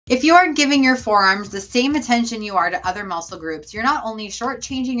If you are giving your forearms the same attention you are to other muscle groups, you're not only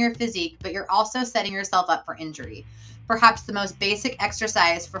shortchanging your physique, but you're also setting yourself up for injury. Perhaps the most basic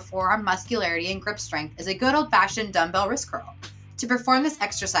exercise for forearm muscularity and grip strength is a good old-fashioned dumbbell wrist curl. To perform this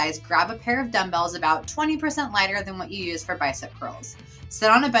exercise, grab a pair of dumbbells about 20% lighter than what you use for bicep curls.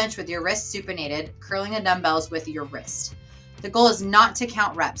 Sit on a bench with your wrists supinated, curling the dumbbells with your wrist. The goal is not to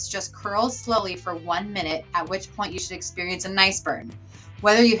count reps, just curl slowly for 1 minute, at which point you should experience a nice burn.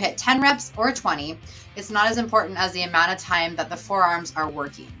 Whether you hit 10 reps or 20, it's not as important as the amount of time that the forearms are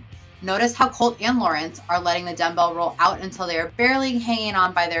working. Notice how Colt and Lawrence are letting the dumbbell roll out until they are barely hanging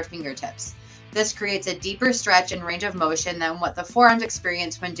on by their fingertips. This creates a deeper stretch and range of motion than what the forearms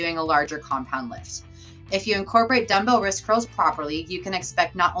experience when doing a larger compound lift. If you incorporate dumbbell wrist curls properly, you can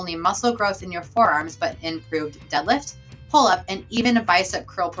expect not only muscle growth in your forearms, but improved deadlift, pull-up, and even a bicep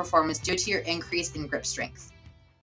curl performance due to your increase in grip strength.